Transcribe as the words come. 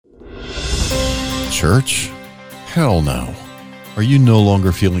Church? Hell no. Are you no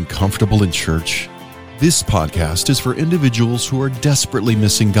longer feeling comfortable in church? This podcast is for individuals who are desperately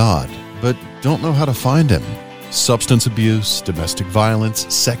missing God, but don't know how to find Him. Substance abuse, domestic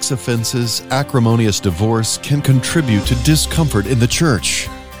violence, sex offenses, acrimonious divorce can contribute to discomfort in the church.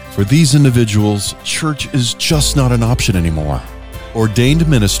 For these individuals, church is just not an option anymore. Ordained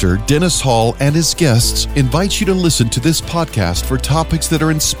minister Dennis Hall and his guests invite you to listen to this podcast for topics that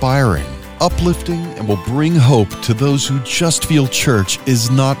are inspiring, uplifting, and will bring hope to those who just feel church is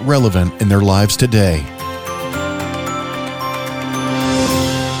not relevant in their lives today.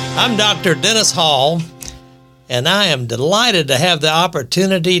 I'm Dr. Dennis Hall, and I am delighted to have the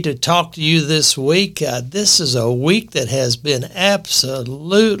opportunity to talk to you this week. This is a week that has been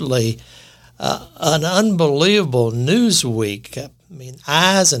absolutely an unbelievable news week. I mean,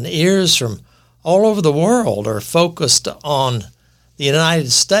 eyes and ears from all over the world are focused on the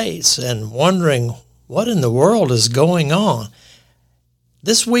United States and wondering what in the world is going on.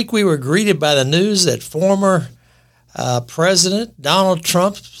 This week we were greeted by the news that former President Donald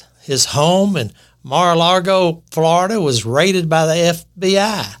Trump, his home in Mar-a-Lago, Florida, was raided by the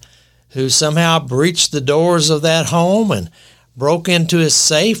FBI, who somehow breached the doors of that home and broke into his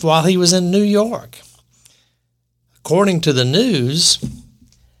safe while he was in New York. According to the news,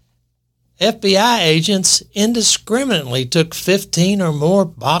 FBI agents indiscriminately took 15 or more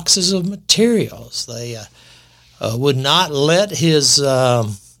boxes of materials. They would not let his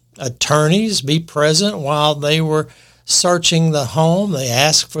attorneys be present while they were searching the home. They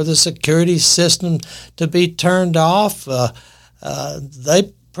asked for the security system to be turned off.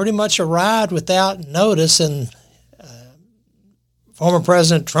 They pretty much arrived without notice, and former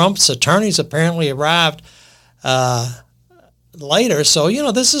President Trump's attorneys apparently arrived later. So,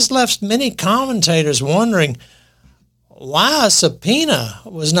 this has left many commentators wondering why a subpoena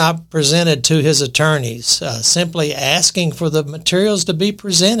was not presented to his attorneys, simply asking for the materials to be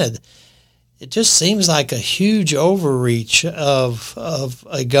presented. It just seems like a huge overreach of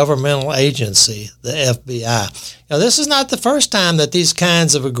a governmental agency, the FBI. This is not the first time that these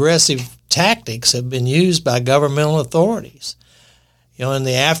kinds of aggressive tactics have been used by governmental authorities. In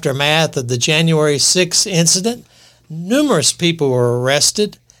the aftermath of the January 6th incident, numerous people were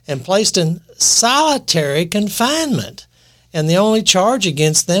arrested and placed in solitary confinement, and the only charge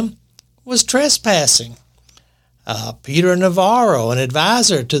against them was trespassing. Peter Navarro, an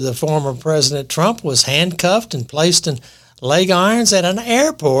advisor to the former President Trump, was handcuffed and placed in leg irons at an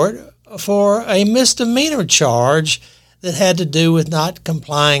airport for a misdemeanor charge that had to do with not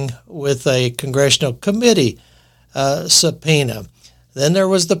complying with a congressional committee subpoena. Then there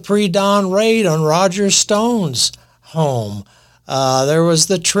was the pre-dawn raid on Roger Stone's home. There was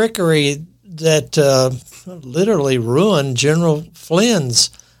the trickery that literally ruined General Flynn's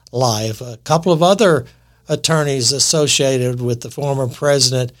life. A couple of other attorneys associated with the former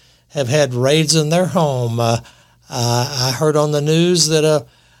president have had raids in their home. I heard on the news that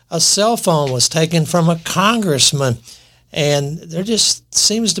a cell phone was taken from a congressman, and there just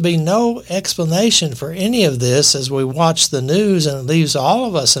seems to be no explanation for any of this as we watch the news, and it leaves all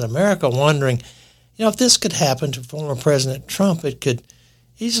of us in America wondering, if this could happen to former President Trump, it could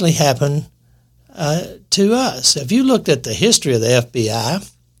easily happen to us. If you looked at the history of the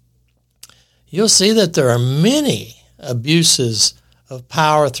FBI, you'll see that there are many abuses of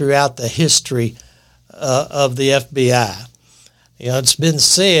power throughout the history of the FBI. It's been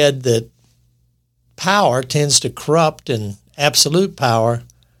said that power tends to corrupt, and absolute power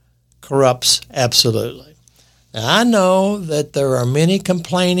corrupts absolutely. Now, I know that there are many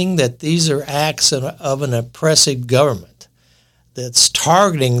complaining that these are acts of an oppressive government that's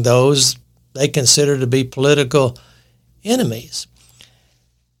targeting those they consider to be political enemies.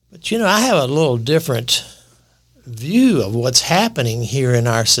 But, I have a little different view of what's happening here in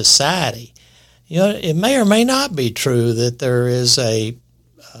our society. It may or may not be true that there is a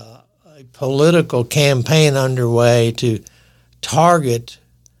political campaign underway to target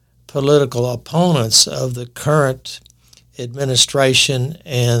political opponents of the current administration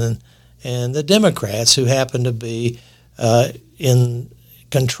and the Democrats, who happen to be in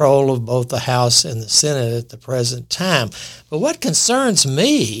control of both the House and the Senate at the present time. But what concerns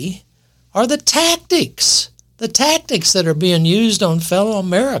me are the tactics that are being used on fellow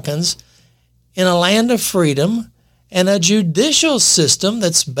Americans in a land of freedom and a judicial system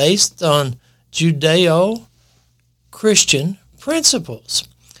that's based on Judeo-Christian principles.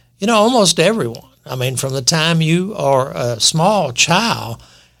 Almost everyone, from the time you are a small child,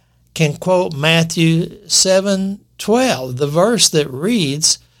 can quote Matthew 7:12, the verse that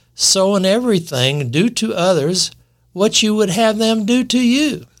reads, "So in everything do to others what you would have them do to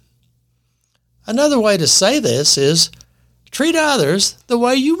you." Another way to say this is treat others the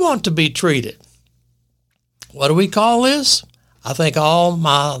way you want to be treated. What do we call this? I think all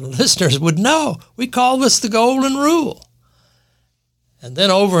my listeners would know. We call this the golden rule. And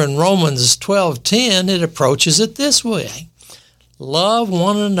then over in Romans 12:10, it approaches it this way. Love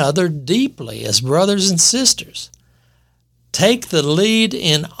one another deeply as brothers and sisters. Take the lead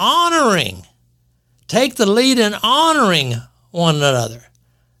in honoring. Take the lead in honoring one another.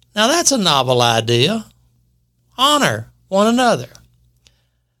 Now that's a novel idea. Honor one another.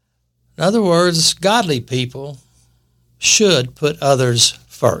 In other words, godly people should put others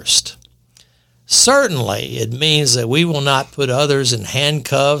first. Certainly, it means that we will not put others in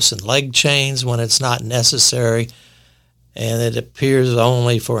handcuffs and leg chains when it's not necessary and it appears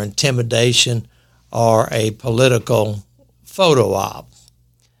only for intimidation or a political photo op.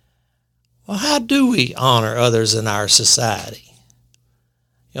 Well, how do we honor others in our society?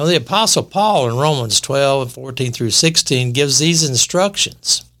 You know, the Apostle Paul in Romans 12:14 through 16 gives these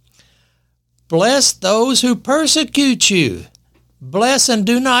instructions. Bless those who persecute you. Bless and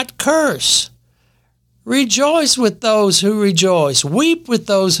do not curse. Rejoice with those who rejoice. Weep with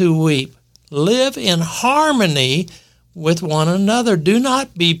those who weep. Live in harmony with one another. Do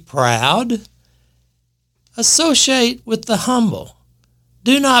not be proud. Associate with the humble.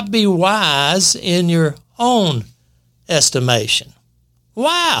 Do not be wise in your own estimation.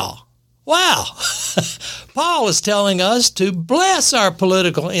 Wow. Paul is telling us to bless our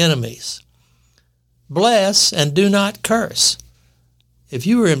political enemies. Bless and do not curse. If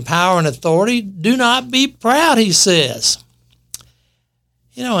you are in power and authority, do not be proud, he says.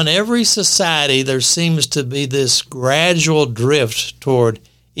 You know, in every society, there seems to be this gradual drift toward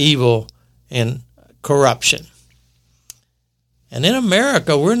evil and corruption. And in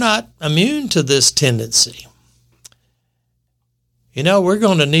America, we're not immune to this tendency. You know, we're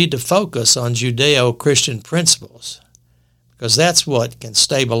going to need to focus on Judeo-Christian principles because that's what can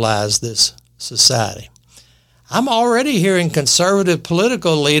stabilize this society. I'm already hearing conservative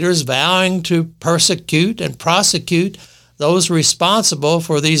political leaders vowing to persecute and prosecute those responsible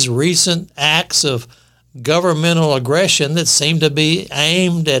for these recent acts of governmental aggression that seem to be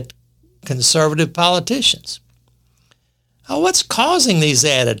aimed at conservative politicians. Now, what's causing these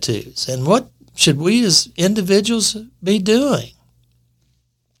attitudes, and what should we as individuals be doing?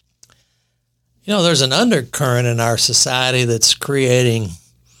 You know, there's an undercurrent in our society that's creating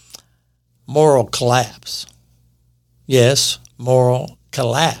moral collapse. Yes, moral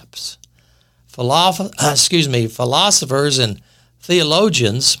collapse. Philosophers and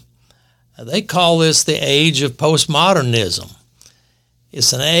theologians, they call this the age of postmodernism.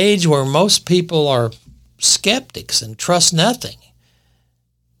 It's an age where most people are skeptics and trust nothing.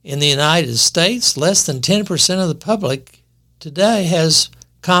 In the United States, less than 10% of the public today has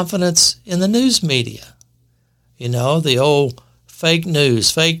confidence in the news media. You know, the old fake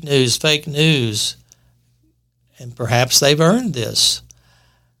news. And perhaps they've earned this.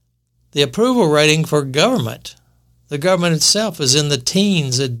 The approval rating for government, the government itself, is in the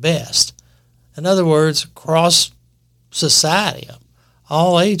teens at best. In other words, across society,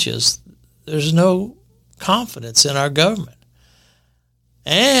 all ages, there's no confidence in our government.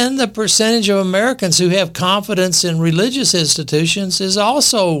 And the percentage of Americans who have confidence in religious institutions is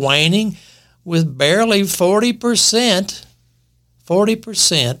also waning, with barely 40%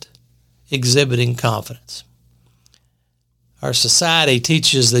 exhibiting confidence. Our society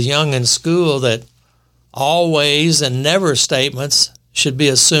teaches the young in school that always and never statements should be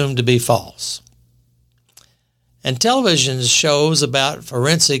assumed to be false. And television shows about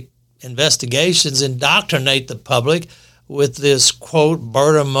forensic investigations indoctrinate the public with this, quote,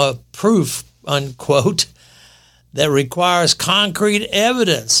 burden of proof, unquote, that requires concrete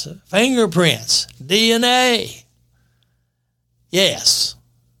evidence, fingerprints, DNA. Yes,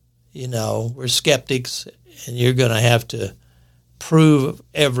 you know, we're skeptics, and you're going to have to prove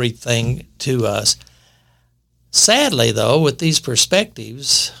everything to us. Sadly, though, with these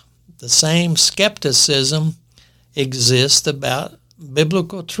perspectives, the same skepticism exists about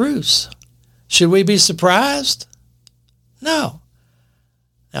biblical truths. Should we be surprised? No.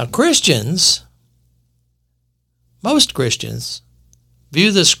 Now, most Christians,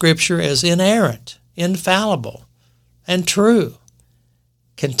 view the Scripture as inerrant, infallible, and true,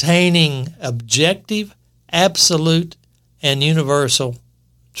 containing objective, absolute, and universal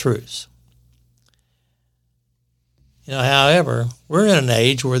truths. You know, however, we're in an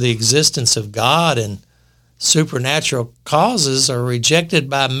age where the existence of God and supernatural causes are rejected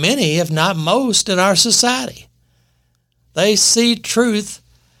by many, if not most, in our society. They see truth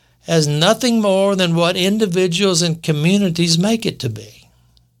as nothing more than what individuals and communities make it to be.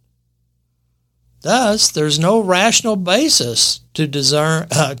 Thus, there's no rational basis to discern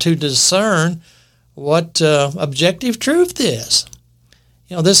what objective truth is.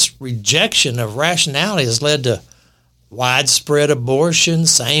 This rejection of rationality has led to widespread abortion,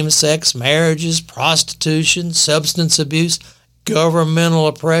 same-sex marriages, prostitution, substance abuse, governmental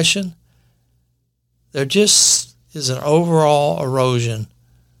oppression. There just is an overall erosion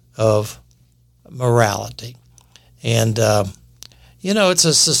of morality. And, it's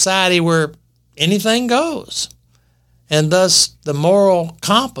a society where anything goes. And thus, the moral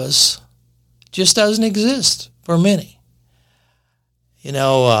compass just doesn't exist for many.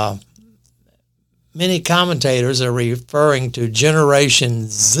 Many commentators are referring to Generation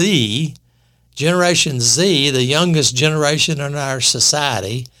Z. Generation Z, the youngest generation in our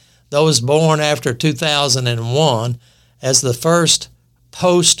society, those born after 2001, as the first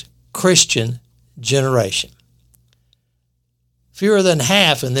post-Christian generation. Fewer than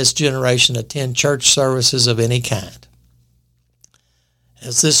half in this generation attend church services of any kind.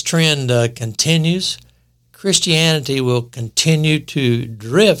 As this trend continues, Christianity will continue to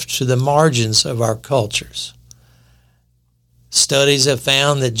drift to the margins of our cultures. Studies have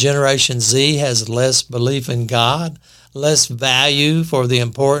found that Generation Z has less belief in God, less value for the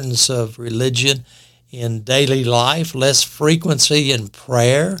importance of religion in daily life, less frequency in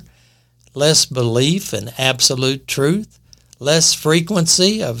prayer, less belief in absolute truth, less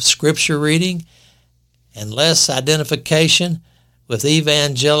frequency of scripture reading, and less identification with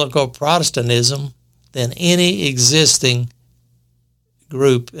evangelical Protestantism than any existing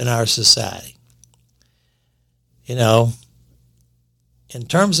group in our society. In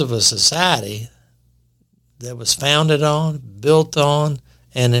terms of a society that was founded on, built on,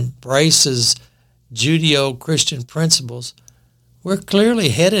 and embraces Judeo-Christian principles, we're clearly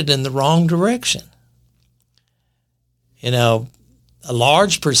headed in the wrong direction. A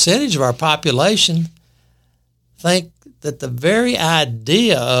large percentage of our population think that the very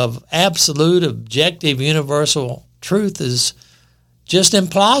idea of absolute, objective, universal truth is just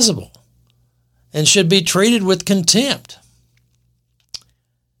implausible and should be treated with contempt.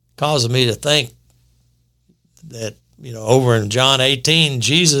 Causes me to think that, over in John 18,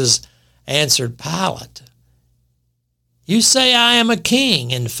 Jesus answered Pilate, "You say I am a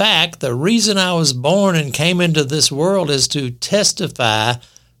king. In fact, the reason I was born and came into this world is to testify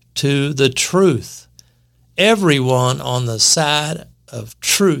to the truth. Everyone on the side of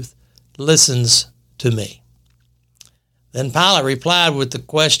truth listens to me." Then Pilate replied with the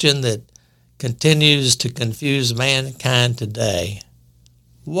question that continues to confuse mankind today.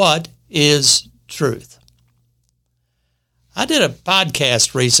 What is truth? I did a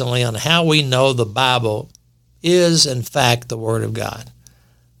podcast recently on how we know the Bible is, in fact, the Word of God.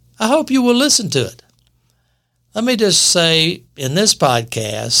 I hope you will listen to it. Let me just say in this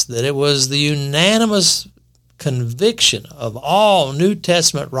podcast that it was the unanimous conviction of all New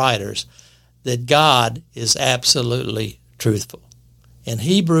Testament writers that God is absolutely truthful. In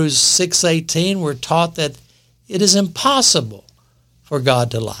Hebrews 6:18, we're taught that it is impossible for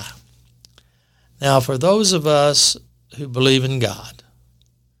God to lie. Now, for those of us who believe in God,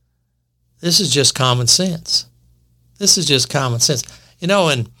 this is just common sense. This is just common sense.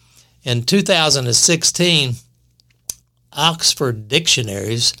 In 2016, Oxford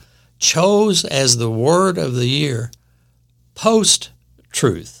Dictionaries chose as the word of the year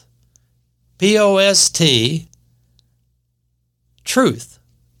post-truth. P-O-S-T, truth,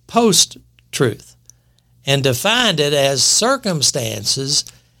 post-truth, and defined it as circumstances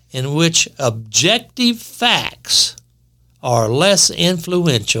in which objective facts are less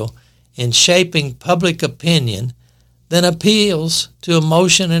influential in shaping public opinion than appeals to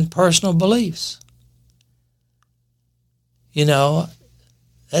emotion and personal beliefs.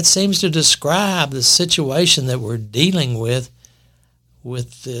 That seems to describe the situation that we're dealing with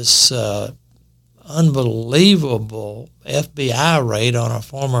this unbelievable FBI raid on a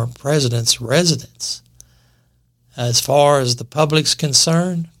former president's residence. As far as the public's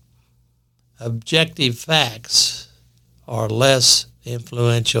concerned, objective facts are less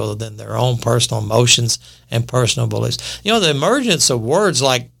influential than their own personal emotions and personal beliefs. The emergence of words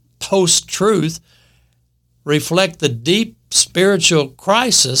like post-truth reflect the deep spiritual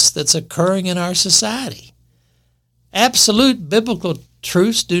crisis that's occurring in our society. Absolute biblical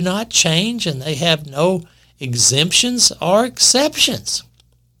truths do not change, and they have no exemptions or exceptions.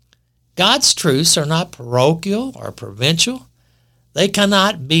 God's truths are not parochial or provincial. They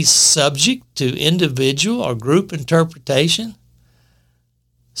cannot be subject to individual or group interpretation.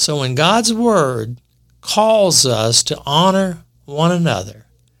 So when God's Word calls us to honor one another,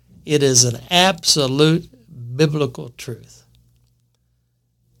 it is an absolute biblical truth.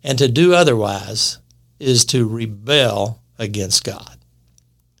 And to do otherwise is to rebel against God.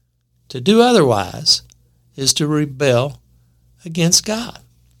 To do otherwise is to rebel against God.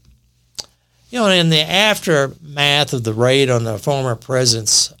 You know, in the aftermath of the raid on the former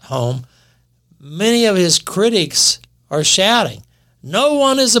president's home, many of his critics are shouting, "No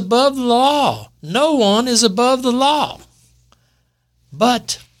one is above the law. No one is above the law."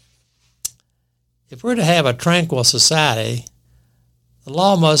 But if we're to have a tranquil society, the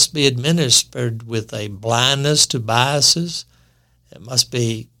law must be administered with a blindness to biases. It must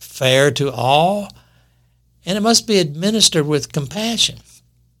be fair to all, and it must be administered with compassion.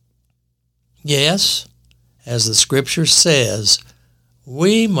 Yes, as the Scripture says,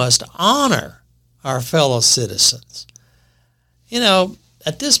 we must honor our fellow citizens. You know,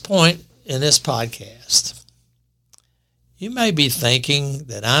 at this point in this podcast, you may be thinking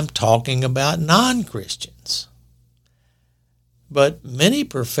that I'm talking about non-Christians. But many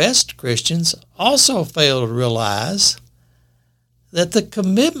professed Christians also fail to realize that the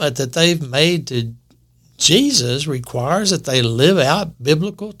commitment that they've made to Jesus requires that they live out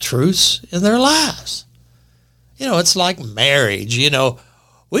biblical truths in their lives. You know, it's like marriage. You know,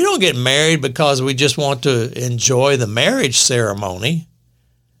 we don't get married because we just want to enjoy the marriage ceremony.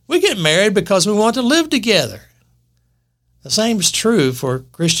 We get married because we want to live together. The same is true for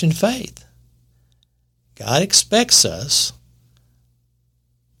Christian faith. God expects us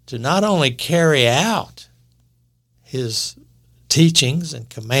to not only carry out His teachings and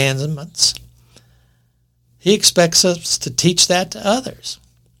commandments, He expects us to teach that to others.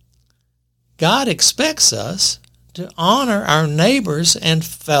 God expects us to honor our neighbors and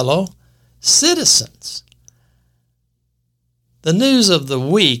fellow citizens. The news of the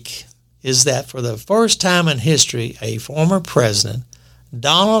week is that for the first time in history, a former president,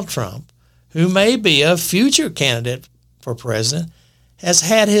 Donald Trump, who may be a future candidate for president, has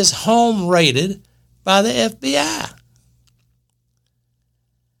had his home raided by the FBI.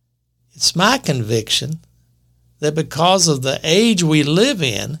 It's my conviction that because of the age we live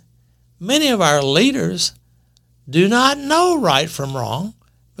in, many of our leaders do not know right from wrong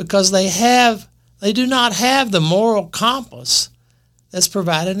because they do not have the moral compass that's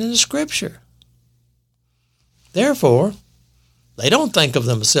provided in the Scripture. Therefore, they don't think of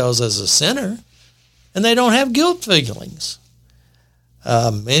themselves as a sinner, and they don't have guilt feelings.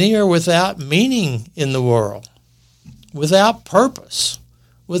 Many are without meaning in the world, without purpose,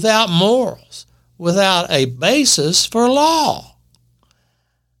 without morals, without a basis for law.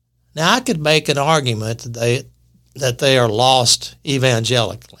 Now, I could make an argument that they are lost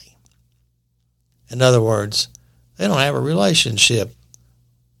evangelically. In other words, they don't have a relationship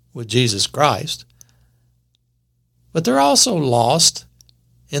with Jesus Christ. But they're also lost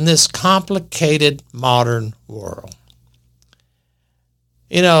in this complicated modern world.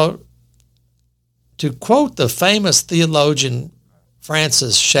 You know, to quote the famous theologian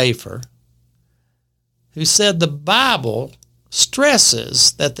Francis Schaeffer, who said the Bible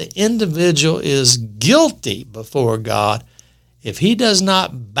stresses that the individual is guilty before God if he does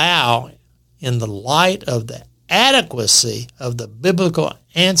not bow in the light of the adequacy of the biblical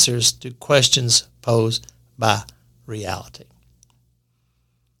answers to questions posed by reality.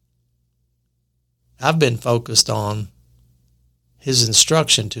 I've been focused on his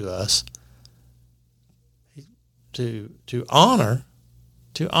instruction to us to honor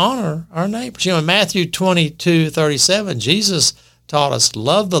our neighbors. You know, in Matthew 22:37, Jesus taught us,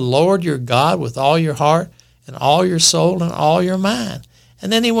 love the Lord your God with all your heart and all your soul and all your mind.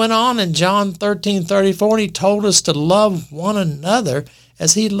 And then he went on in John 13:34, and he told us to love one another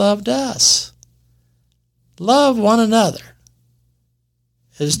as he loved us. Love one another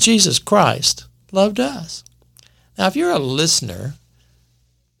as Jesus Christ loved us. Now, if you're a listener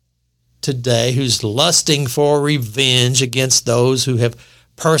today who's lusting for revenge against those who have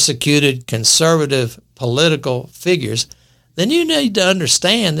persecuted conservative political figures, then you need to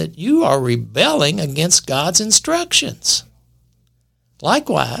understand that you are rebelling against God's instructions.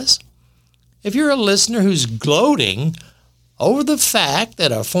 Likewise, if you're a listener who's gloating over the fact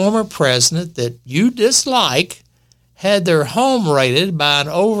that a former president that you dislike had their home raided by an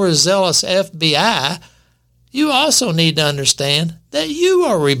overzealous FBI, you also need to understand that you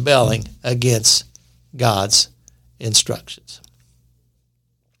are rebelling against God's instructions.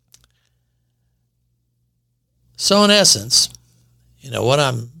 So in essence, you know, what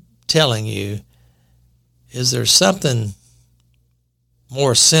I'm telling you is there's something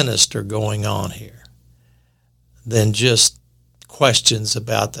more sinister going on here than just questions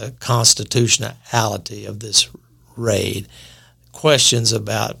about the constitutionality of this raid, questions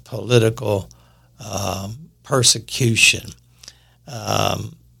about political persecution,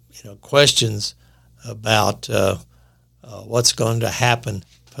 questions about what's going to happen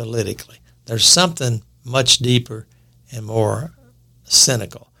politically. There's something much deeper and more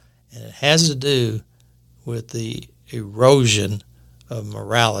cynical, and it has to do with the erosion of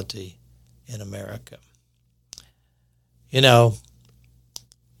morality in America.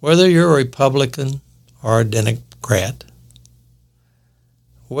 Whether you're a Republican or a Democrat,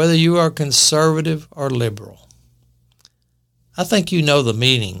 whether you are conservative or liberal, I think you know the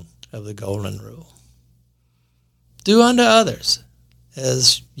meaning of the Golden Rule. Do unto others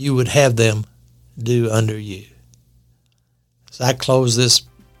as you would have them do unto you. As I close this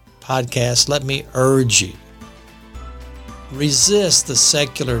podcast, let me urge you, resist the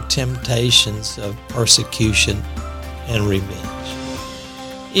secular temptations of persecution and revenge.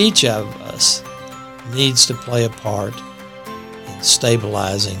 Each of us needs to play a part in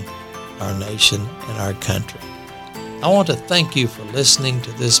stabilizing our nation and our country. I want to thank you for listening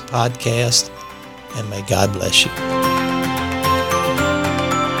to this podcast, and may God bless you.